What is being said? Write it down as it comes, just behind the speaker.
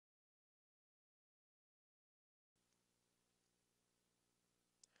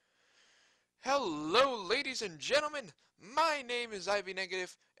Hello, ladies and gentlemen. My name is Ivy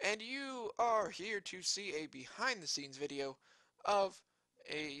Negative, and you are here to see a behind-the-scenes video of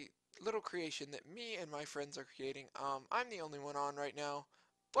a little creation that me and my friends are creating. I'm the only one on right now,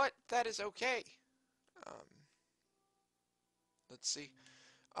 but that is okay. Um, let's see.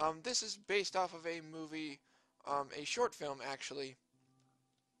 This is based off of a movie, a short film actually,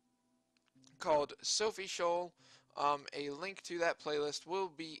 called Sophie Scholl. A link to that playlist will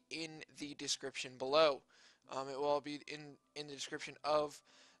be in the description below. It will all be in the description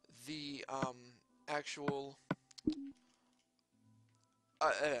the actual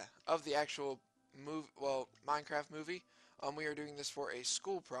of the actual Minecraft movie. We are doing this for a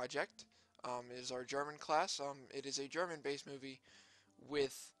school project. It is our German class. It is a German-based movie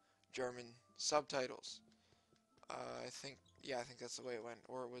with German subtitles. I think that's the way it went,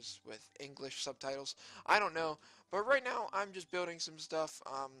 or it was with English subtitles. I don't know, but right now I'm just building some stuff.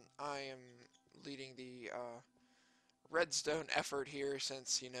 I am leading the redstone effort here,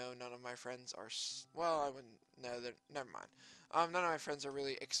 since none of my friends are. Well, I wouldn't. No, never mind. None of my friends are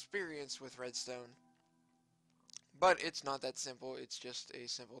really experienced with redstone, but it's not that simple. It's just a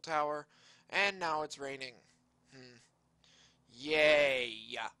simple tower, and now it's raining. Hmm.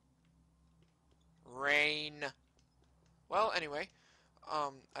 Yay! Rain. Well, anyway.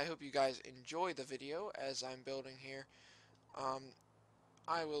 I hope you guys enjoy the video as I'm building here. Um,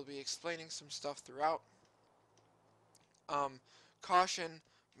 I will be explaining some stuff throughout. Um, Caution,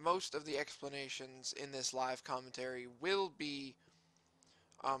 most of the explanations in this live commentary will be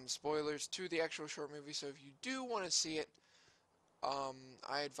spoilers to the actual short movie, so if you do want to see it,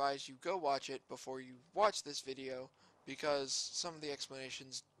 I advise you go watch it before you watch this video, because some of the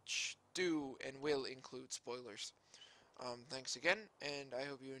explanations do and will include spoilers. Thanks again, and I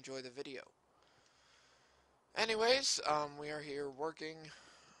hope you enjoy the video. Anyways, we are here working.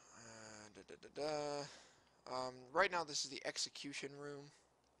 Da, da, da, da. Right now, this is the execution room.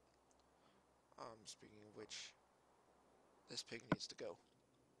 Speaking of which, this pig needs to go,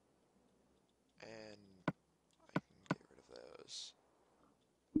 and I can get rid of those.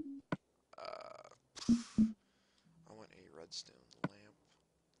 I want a redstone lamp,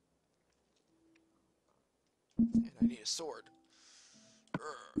 and I need a sword.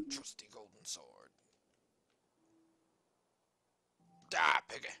 Trusty golden sword. Die,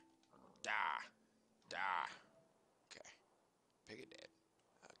 piggy. Die. Die. Okay, piggy dead.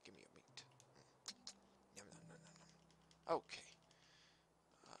 Give me your meat. Nom, nom, nom, nom, nom. Okay.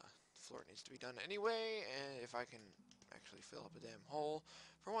 The floor needs to be done anyway, and if I can actually fill up a damn hole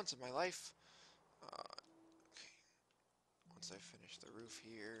for once in my life. Okay, once I finish the roof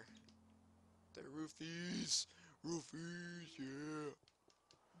here. The roofies! Roofies, yeah!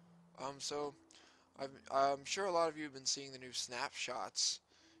 So, I'm sure a lot of you have been seeing the new snapshots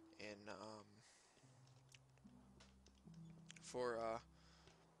in, for,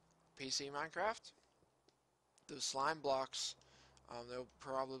 PC Minecraft. Those slime blocks, they'll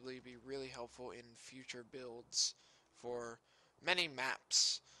probably be really helpful in future builds for many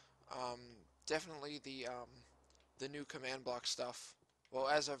maps. Definitely the new command block stuff. Well,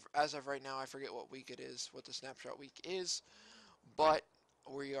 as of right now, I forget what week it is, what the snapshot week is, but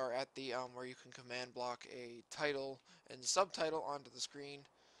we are at the where you can command block a title and subtitle onto the screen,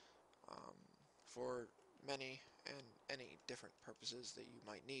 um, for many and any different purposes that you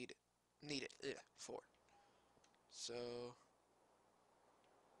might need it for. So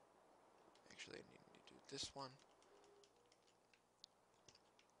actually, I need to do this one,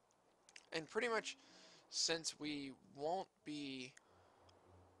 and pretty much since we won't be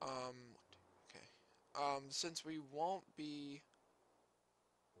okay, since we won't be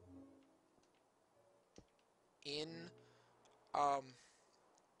in um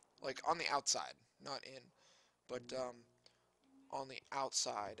like on the outside, not in, but on the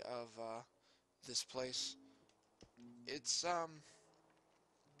outside of this place. It's mm,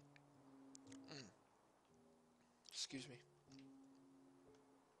 excuse me.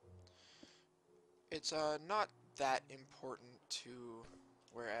 It's not that important to,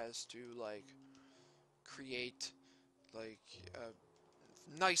 whereas to like create like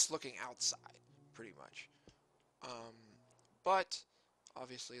a nice looking outside, pretty much. Um, but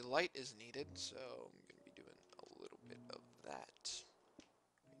obviously light is needed, so I'm gonna be doing a little bit of that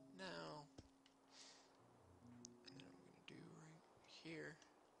right now. And then I'm gonna do right here.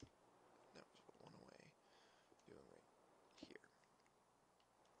 That was what went away. Doing right here.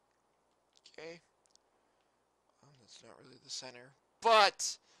 Okay. That's not really the center,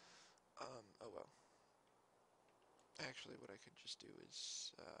 but oh well. Actually, what I could just do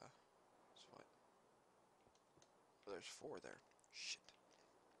is what? Oh, there's four there. Shit.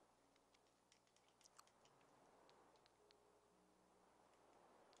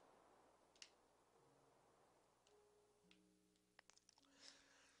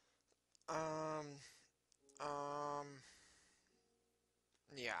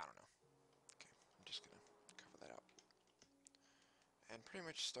 Yeah, I don't know. Okay, I'm just gonna cover that up. And pretty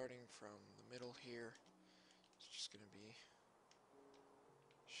much starting from the middle here, it's just gonna be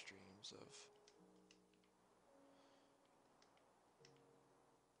streams of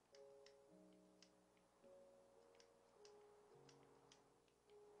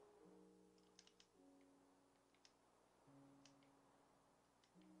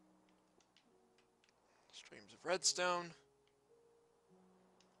redstone.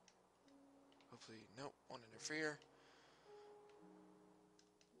 Hopefully, nope, won't interfere.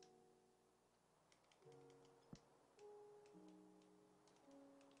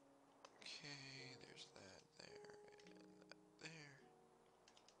 Okay, there's that there and that there.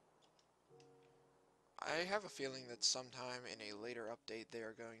 I have a feeling that sometime in a later update they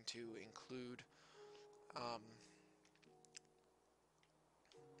are going to include um,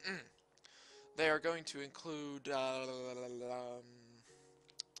 they are going to include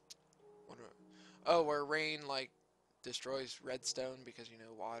where rain like destroys redstone because you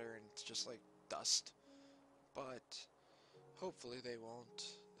know water and it's just like dust. But hopefully they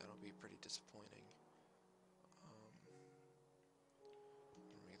won't. That'll be pretty disappointing. I'm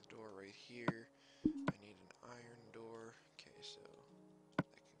gonna make the door right here. I need an iron door. Okay, so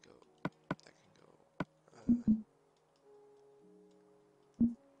that can go. That can go.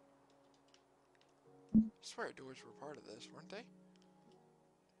 I swear doors were part of this, weren't they?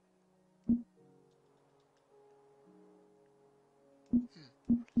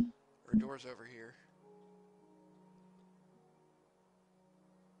 Or doors over here.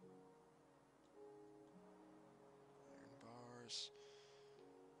 Iron bars.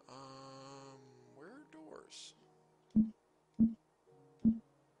 Where are doors?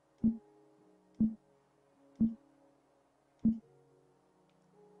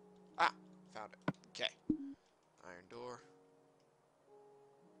 Ah, found it. Okay. Iron door.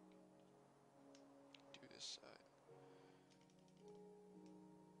 Do this side.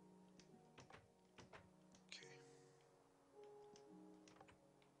 Okay.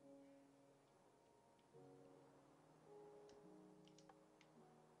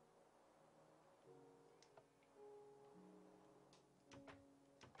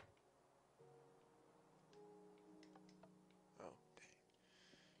 Oh, dang.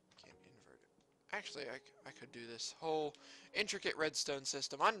 Can't invert it. Actually, I could do this whole intricate redstone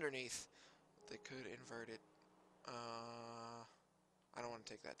system underneath. They could invert it. I don't want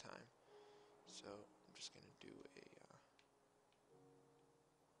to take that time. So, I'm just going to do a,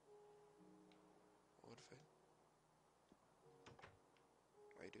 what if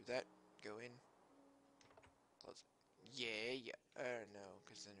I do that, go in, close it. Yeah. No,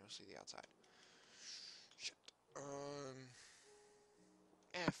 because then you'll see the outside. Shit.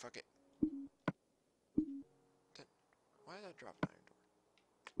 Fuck it. Then, why did I drop an iron door?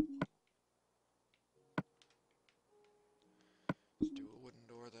 Let's do a wooden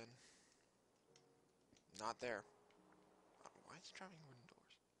door then. Not there. Why is it dropping wooden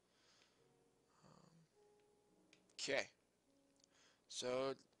doors? Okay.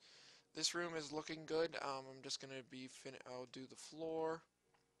 So, this room is looking good. I'm just gonna be I'll do the floor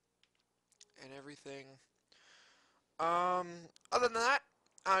and everything. Other than that,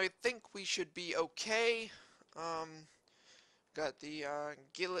 I think we should be okay. Got the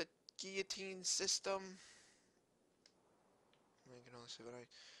guillotine system. I can only say what I.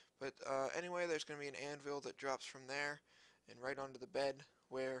 But anyway, there's gonna be an anvil that drops from there and right onto the bed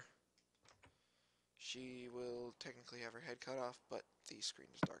where she will technically have her head cut off, but the screen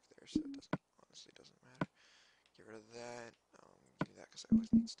is dark there, so it honestly doesn't matter. Get rid of that. Give me that because I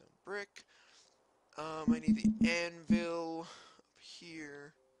always need stone brick. I need the anvil up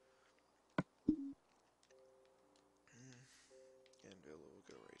here. Anvil will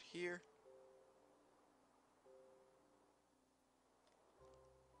go right here.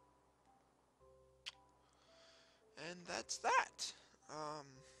 And that's that. I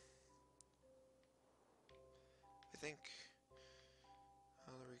think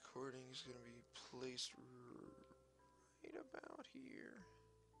the recording is going to be placed right about here.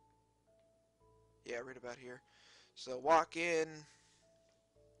 Yeah, right about here. So walk in,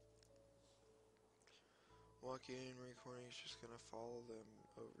 recording is just going to follow them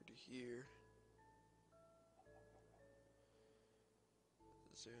over to here.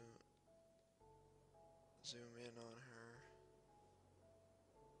 Zoom in on her.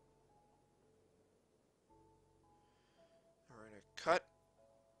 Alright, a cut.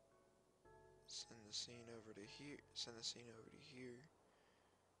 Send the scene over to here. Send the scene over to here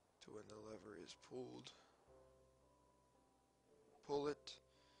to when the lever is pulled. Pull it.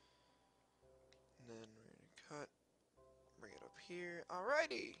 And then we're going to cut. Bring it up here.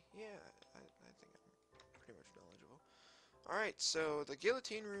 Alrighty, yeah, I think I'm pretty much knowledgeable. Alright, so the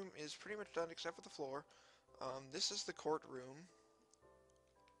guillotine room is pretty much done except for the floor. This is the courtroom.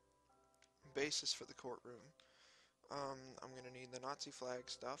 Basis for the courtroom. I'm gonna need the Nazi flag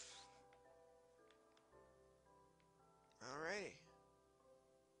stuff. Alrighty.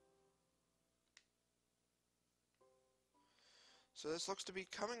 So this looks to be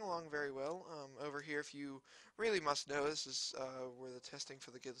coming along very well. Over here, if you really must know, this is where the testing for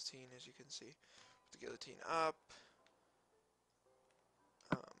the guillotine, as you can see. Put the guillotine up.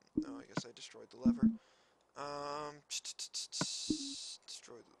 Oh, I guess I destroyed the lever.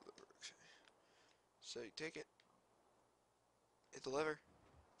 Destroy the lever. Okay. So you take it, hit the lever,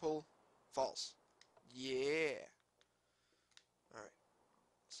 pull, false. Yeah. Alright.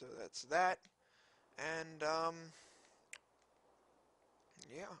 So that's that. And,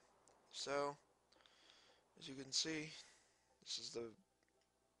 yeah. So, as you can see, this is the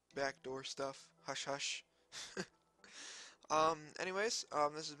backdoor stuff. Hush hush. Anyways,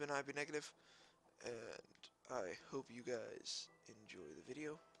 this has been IB Negative, and I hope you guys enjoy the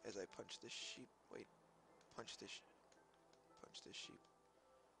video as I punch this sheep. Wait, punch this sheep.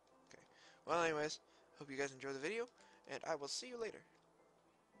 Okay. Well, anyways, hope you guys enjoy the video, and I will see you later.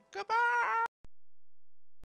 Goodbye!